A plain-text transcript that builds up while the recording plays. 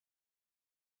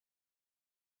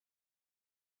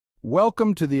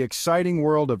Welcome to the exciting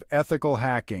world of ethical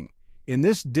hacking. In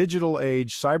this digital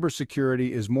age,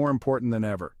 cybersecurity is more important than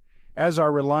ever. As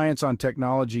our reliance on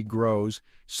technology grows,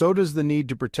 so does the need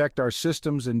to protect our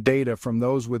systems and data from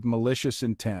those with malicious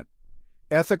intent.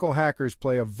 Ethical hackers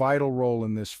play a vital role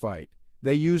in this fight.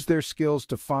 They use their skills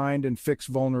to find and fix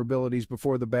vulnerabilities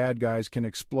before the bad guys can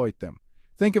exploit them.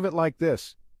 Think of it like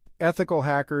this. Ethical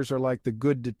hackers are like the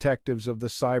good detectives of the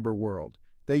cyber world.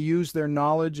 They use their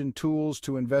knowledge and tools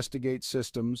to investigate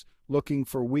systems, looking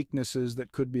for weaknesses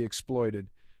that could be exploited.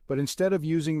 But instead of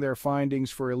using their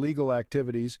findings for illegal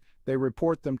activities, they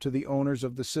report them to the owners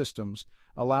of the systems,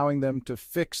 allowing them to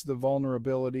fix the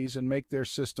vulnerabilities and make their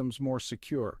systems more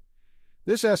secure.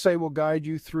 This essay will guide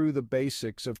you through the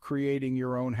basics of creating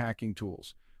your own hacking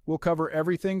tools. We'll cover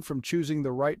everything from choosing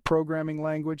the right programming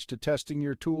language to testing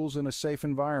your tools in a safe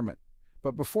environment.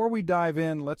 But before we dive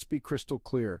in, let's be crystal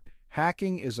clear.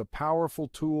 Hacking is a powerful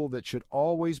tool that should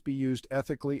always be used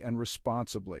ethically and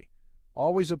responsibly.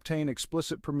 Always obtain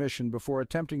explicit permission before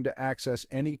attempting to access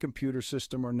any computer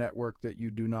system or network that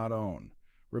you do not own.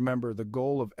 Remember, the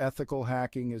goal of ethical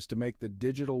hacking is to make the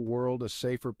digital world a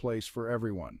safer place for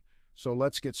everyone. So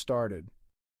let's get started.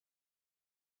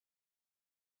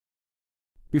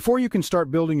 Before you can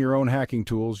start building your own hacking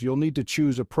tools, you'll need to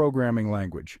choose a programming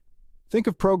language. Think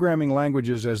of programming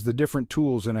languages as the different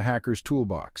tools in a hacker's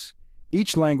toolbox.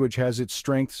 Each language has its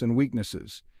strengths and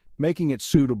weaknesses, making it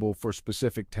suitable for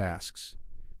specific tasks.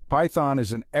 Python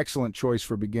is an excellent choice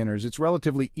for beginners. It's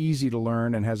relatively easy to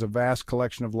learn and has a vast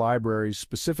collection of libraries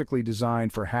specifically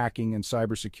designed for hacking and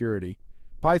cybersecurity.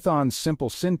 Python's simple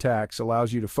syntax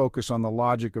allows you to focus on the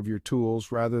logic of your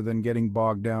tools rather than getting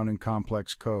bogged down in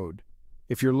complex code.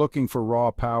 If you're looking for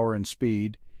raw power and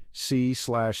speed,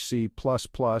 C/C++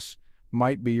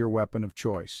 might be your weapon of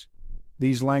choice.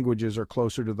 These languages are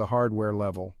closer to the hardware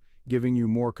level, giving you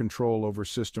more control over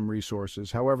system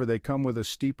resources. However, they come with a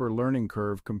steeper learning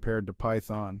curve compared to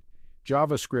Python.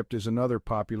 JavaScript is another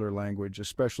popular language,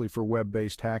 especially for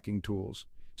web-based hacking tools.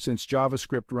 Since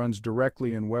JavaScript runs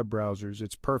directly in web browsers,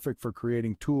 it's perfect for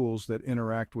creating tools that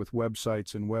interact with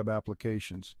websites and web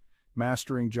applications.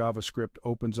 Mastering JavaScript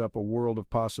opens up a world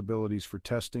of possibilities for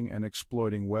testing and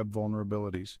exploiting web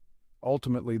vulnerabilities.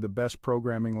 Ultimately, the best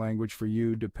programming language for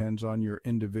you depends on your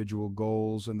individual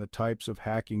goals and the types of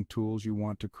hacking tools you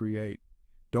want to create.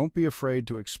 Don't be afraid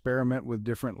to experiment with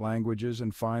different languages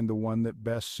and find the one that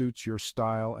best suits your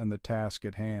style and the task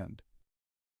at hand.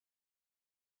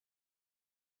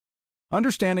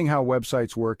 Understanding how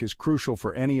websites work is crucial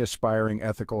for any aspiring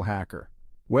ethical hacker.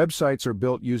 Websites are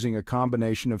built using a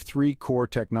combination of three core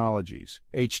technologies: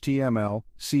 HTML,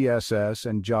 CSS,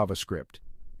 and JavaScript.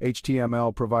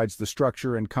 HTML provides the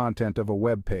structure and content of a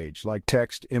web page, like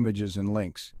text, images, and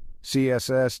links.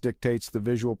 CSS dictates the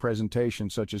visual presentation,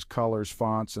 such as colors,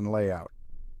 fonts, and layout.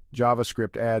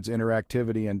 JavaScript adds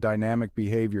interactivity and dynamic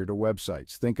behavior to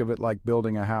websites. Think of it like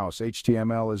building a house.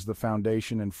 HTML is the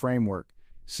foundation and framework.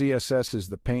 CSS is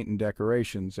the paint and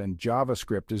decorations, and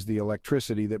JavaScript is the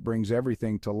electricity that brings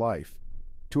everything to life.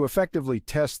 To effectively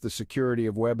test the security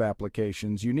of web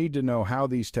applications, you need to know how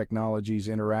these technologies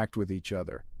interact with each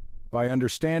other. By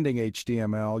understanding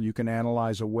HTML, you can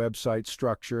analyze a website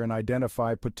structure and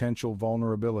identify potential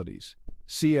vulnerabilities.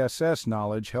 CSS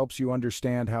knowledge helps you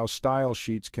understand how style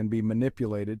sheets can be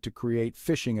manipulated to create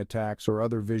phishing attacks or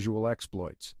other visual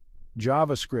exploits.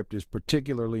 JavaScript is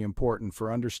particularly important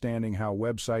for understanding how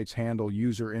websites handle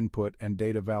user input and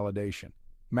data validation.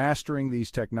 Mastering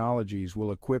these technologies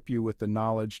will equip you with the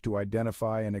knowledge to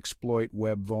identify and exploit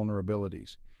web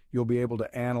vulnerabilities. You'll be able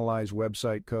to analyze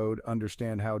website code,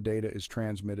 understand how data is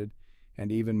transmitted, and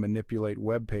even manipulate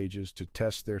web pages to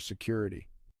test their security.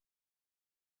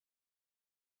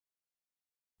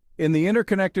 In the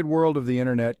interconnected world of the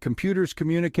internet, computers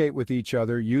communicate with each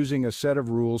other using a set of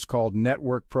rules called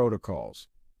network protocols.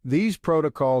 These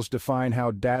protocols define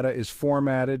how data is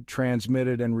formatted,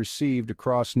 transmitted, and received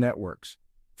across networks.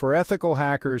 For ethical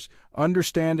hackers,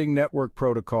 understanding network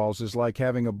protocols is like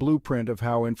having a blueprint of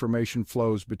how information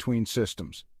flows between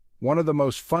systems. One of the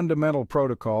most fundamental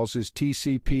protocols is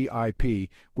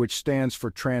TCP/IP, which stands for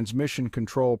Transmission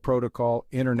Control Protocol,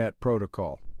 Internet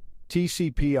Protocol.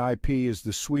 TCP/IP is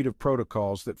the suite of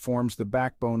protocols that forms the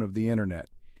backbone of the Internet.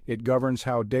 It governs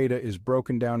how data is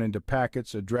broken down into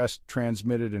packets, addressed,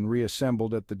 transmitted, and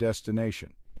reassembled at the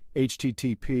destination.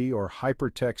 HTTP, or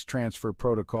Hypertext Transfer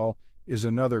Protocol, is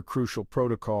another crucial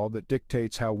protocol that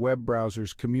dictates how web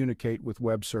browsers communicate with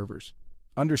web servers.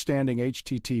 Understanding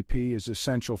HTTP is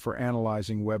essential for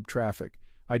analyzing web traffic,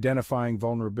 identifying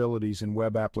vulnerabilities in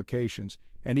web applications,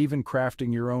 and even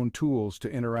crafting your own tools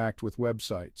to interact with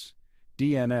websites.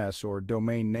 DNS, or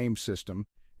Domain Name System,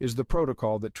 is the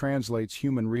protocol that translates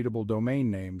human-readable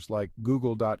domain names like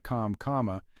google.com,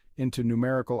 into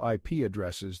numerical IP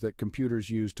addresses that computers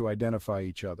use to identify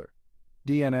each other.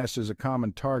 DNS is a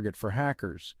common target for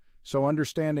hackers, so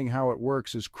understanding how it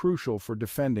works is crucial for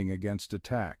defending against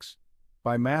attacks.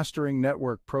 By mastering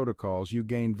network protocols, you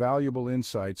gain valuable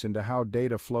insights into how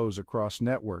data flows across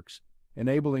networks,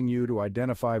 enabling you to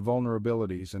identify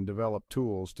vulnerabilities and develop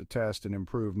tools to test and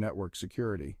improve network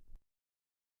security.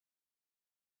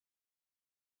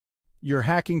 Your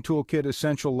hacking toolkit: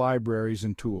 essential libraries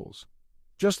and tools.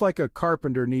 Just like a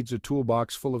carpenter needs a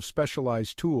toolbox full of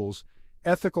specialized tools,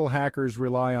 ethical hackers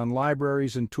rely on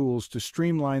libraries and tools to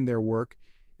streamline their work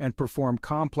and perform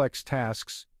complex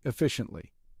tasks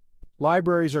efficiently.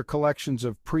 Libraries are collections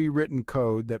of pre-written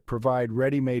code that provide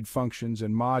ready-made functions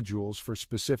and modules for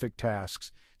specific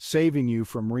tasks, saving you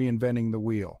from reinventing the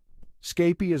wheel.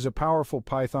 Scapy is a powerful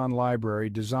Python library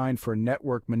designed for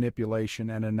network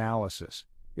manipulation and analysis.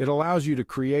 It allows you to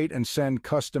create and send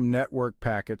custom network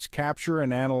packets, capture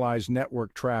and analyze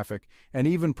network traffic, and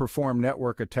even perform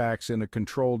network attacks in a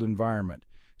controlled environment.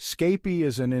 Scapy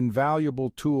is an invaluable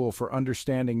tool for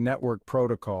understanding network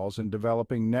protocols and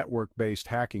developing network-based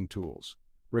hacking tools.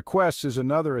 Requests is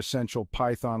another essential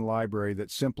Python library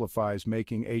that simplifies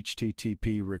making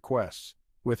HTTP requests.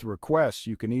 With requests,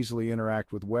 you can easily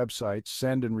interact with websites,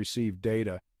 send and receive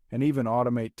data, and even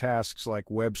automate tasks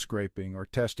like web scraping or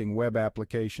testing web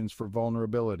applications for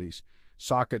vulnerabilities.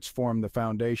 Sockets form the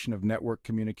foundation of network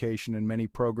communication in many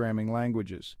programming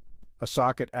languages. A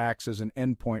socket acts as an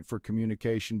endpoint for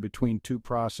communication between two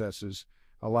processes,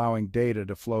 allowing data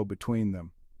to flow between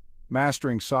them.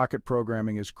 Mastering socket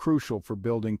programming is crucial for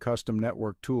building custom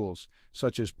network tools,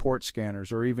 such as port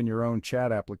scanners or even your own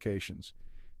chat applications.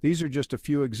 These are just a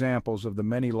few examples of the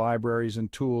many libraries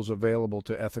and tools available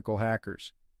to ethical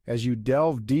hackers. As you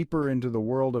delve deeper into the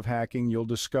world of hacking, you'll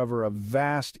discover a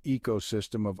vast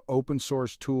ecosystem of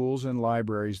open-source tools and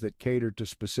libraries that cater to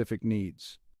specific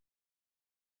needs.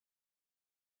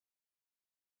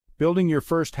 Building your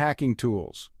first hacking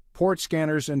tools: port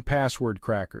scanners and password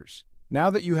crackers.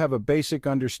 Now that you have a basic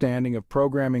understanding of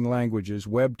programming languages,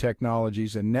 web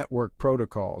technologies, and network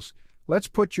protocols, let's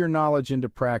put your knowledge into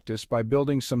practice by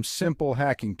building some simple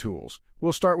hacking tools.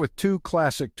 We'll start with two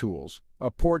classic tools: a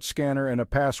port scanner and a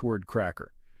password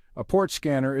cracker. A port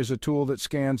scanner is a tool that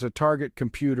scans a target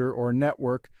computer or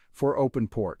network for open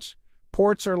ports.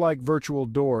 Ports are like virtual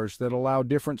doors that allow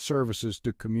different services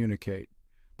to communicate.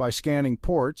 By scanning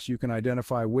ports, you can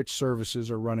identify which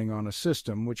services are running on a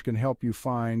system, which can help you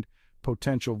find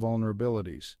potential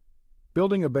vulnerabilities.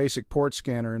 Building a basic port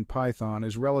scanner in Python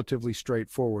is relatively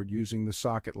straightforward using the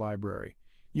socket library.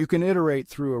 You can iterate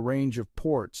through a range of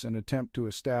ports and attempt to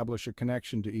establish a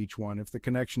connection to each one. If the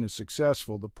connection is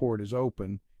successful, the port is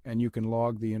open and you can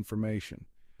log the information.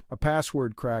 A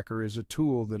password cracker is a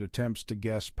tool that attempts to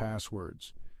guess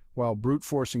passwords. While brute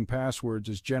forcing passwords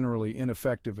is generally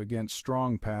ineffective against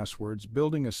strong passwords,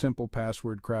 building a simple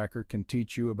password cracker can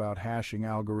teach you about hashing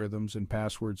algorithms and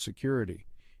password security.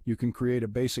 You can create a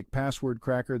basic password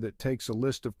cracker that takes a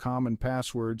list of common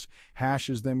passwords,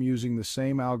 hashes them using the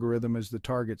same algorithm as the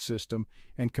target system,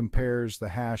 and compares the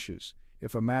hashes.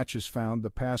 If a match is found,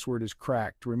 the password is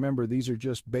cracked. Remember, these are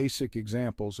just basic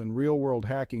examples, and real-world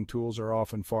hacking tools are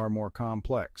often far more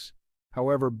complex.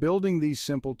 However, building these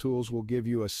simple tools will give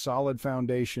you a solid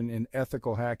foundation in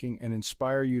ethical hacking and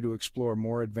inspire you to explore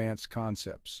more advanced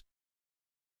concepts.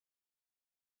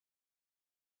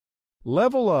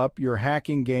 Level up your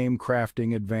hacking game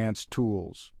crafting advanced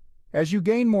tools. As you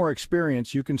gain more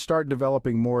experience, you can start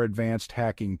developing more advanced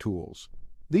hacking tools.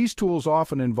 These tools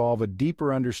often involve a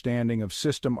deeper understanding of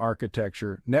system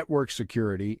architecture, network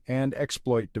security, and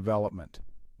exploit development.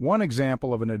 One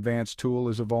example of an advanced tool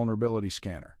is a vulnerability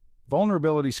scanner.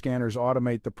 Vulnerability scanners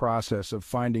automate the process of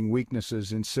finding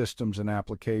weaknesses in systems and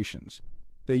applications.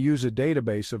 They use a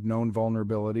database of known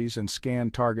vulnerabilities and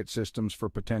scan target systems for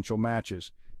potential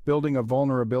matches. Building a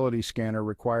vulnerability scanner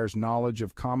requires knowledge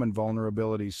of common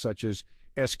vulnerabilities such as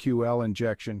SQL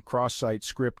injection, cross-site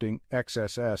scripting,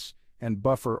 XSS, and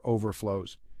buffer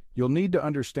overflows. You'll need to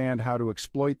understand how to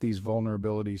exploit these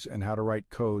vulnerabilities and how to write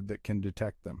code that can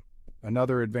detect them.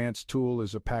 Another advanced tool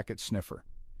is a packet sniffer.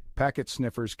 Packet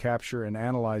sniffers capture and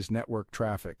analyze network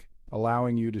traffic,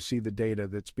 allowing you to see the data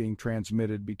that's being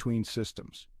transmitted between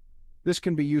systems. This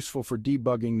can be useful for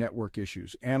debugging network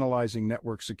issues, analyzing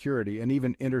network security, and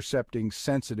even intercepting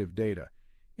sensitive data,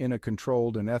 in a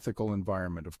controlled and ethical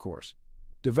environment, of course.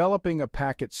 Developing a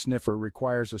packet sniffer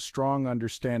requires a strong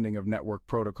understanding of network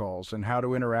protocols and how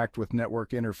to interact with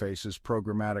network interfaces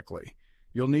programmatically.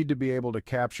 You'll need to be able to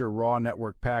capture raw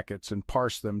network packets and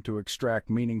parse them to extract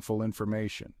meaningful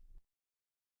information.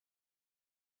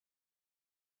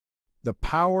 The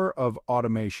power of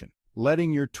automation,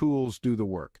 letting your tools do the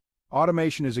work.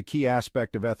 Automation is a key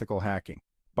aspect of ethical hacking.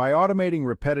 By automating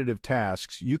repetitive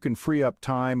tasks, you can free up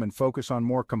time and focus on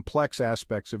more complex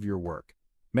aspects of your work.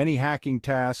 Many hacking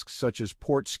tasks, such as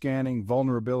port scanning,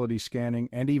 vulnerability scanning,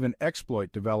 and even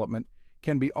exploit development,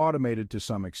 can be automated to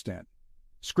some extent.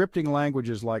 Scripting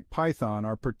languages like Python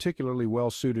are particularly well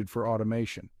suited for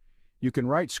automation. You can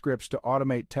write scripts to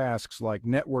automate tasks like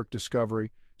network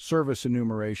discovery, service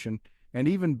enumeration, and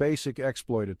even basic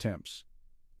exploit attempts.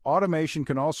 Automation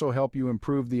can also help you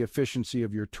improve the efficiency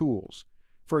of your tools.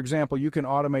 For example, you can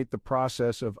automate the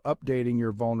process of updating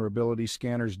your vulnerability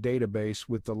scanner's database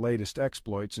with the latest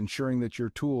exploits, ensuring that your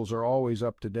tools are always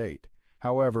up to date.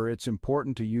 However, it's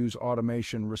important to use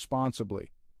automation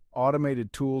responsibly.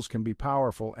 Automated tools can be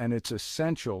powerful, and it's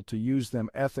essential to use them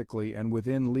ethically and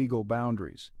within legal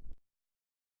boundaries.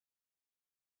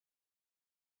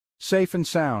 Safe and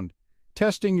sound.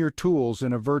 Testing your tools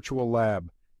in a virtual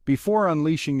lab. Before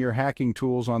unleashing your hacking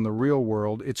tools on the real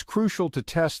world, it's crucial to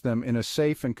test them in a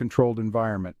safe and controlled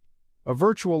environment. A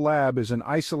virtual lab is an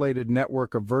isolated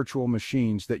network of virtual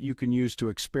machines that you can use to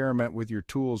experiment with your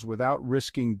tools without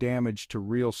risking damage to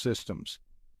real systems.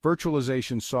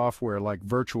 Virtualization software like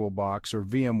VirtualBox or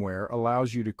VMware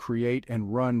allows you to create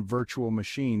and run virtual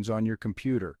machines on your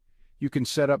computer. You can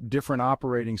set up different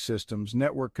operating systems,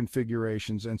 network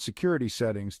configurations, and security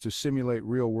settings to simulate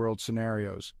real-world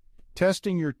scenarios.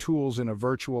 Testing your tools in a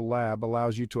virtual lab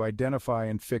allows you to identify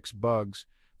and fix bugs,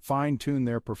 fine-tune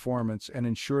their performance, and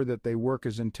ensure that they work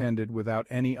as intended without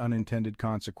any unintended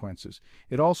consequences.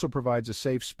 It also provides a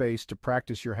safe space to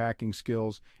practice your hacking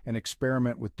skills and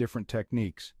experiment with different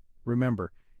techniques.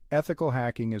 Remember, ethical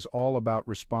hacking is all about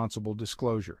responsible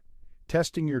disclosure.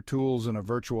 Testing your tools in a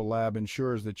virtual lab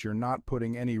ensures that you're not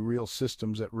putting any real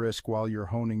systems at risk while you're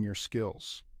honing your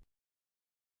skills.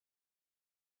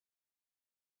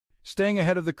 Staying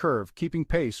ahead of the curve, keeping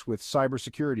pace with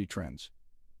cybersecurity trends.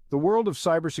 The world of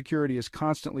cybersecurity is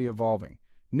constantly evolving.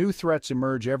 New threats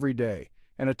emerge every day,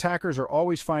 and attackers are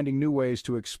always finding new ways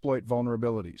to exploit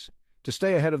vulnerabilities. To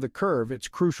stay ahead of the curve, it's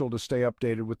crucial to stay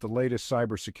updated with the latest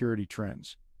cybersecurity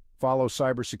trends. Follow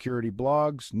cybersecurity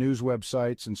blogs, news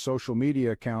websites, and social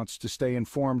media accounts to stay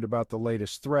informed about the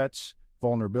latest threats,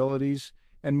 vulnerabilities,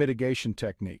 and mitigation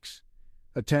techniques.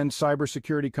 Attend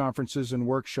cybersecurity conferences and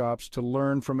workshops to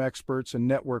learn from experts and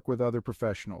network with other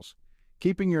professionals.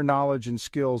 Keeping your knowledge and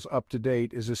skills up to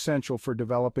date is essential for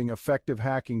developing effective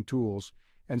hacking tools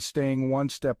and staying one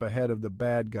step ahead of the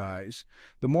bad guys.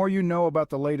 The more you know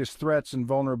about the latest threats and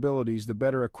vulnerabilities, the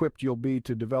better equipped you'll be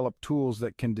to develop tools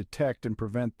that can detect and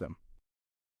prevent them.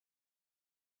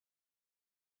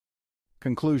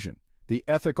 Conclusion: the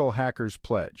Ethical Hacker's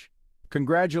Pledge.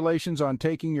 Congratulations on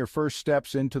taking your first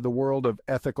steps into the world of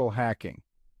ethical hacking.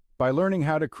 By learning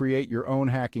how to create your own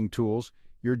hacking tools,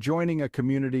 you're joining a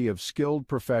community of skilled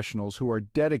professionals who are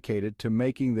dedicated to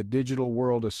making the digital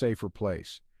world a safer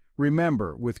place.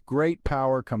 Remember, with great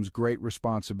power comes great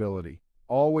responsibility.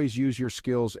 Always use your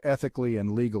skills ethically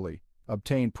and legally.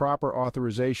 Obtain proper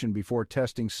authorization before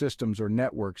testing systems or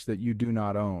networks that you do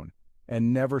not own.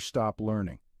 And never stop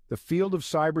learning. The field of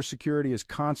cybersecurity is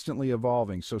constantly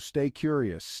evolving, so stay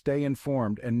curious, stay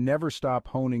informed, and never stop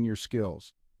honing your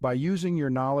skills. By using your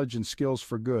knowledge and skills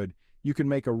for good, you can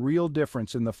make a real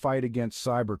difference in the fight against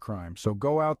cybercrime. So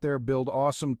go out there, build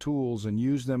awesome tools, and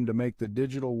use them to make the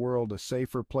digital world a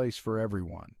safer place for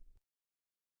everyone.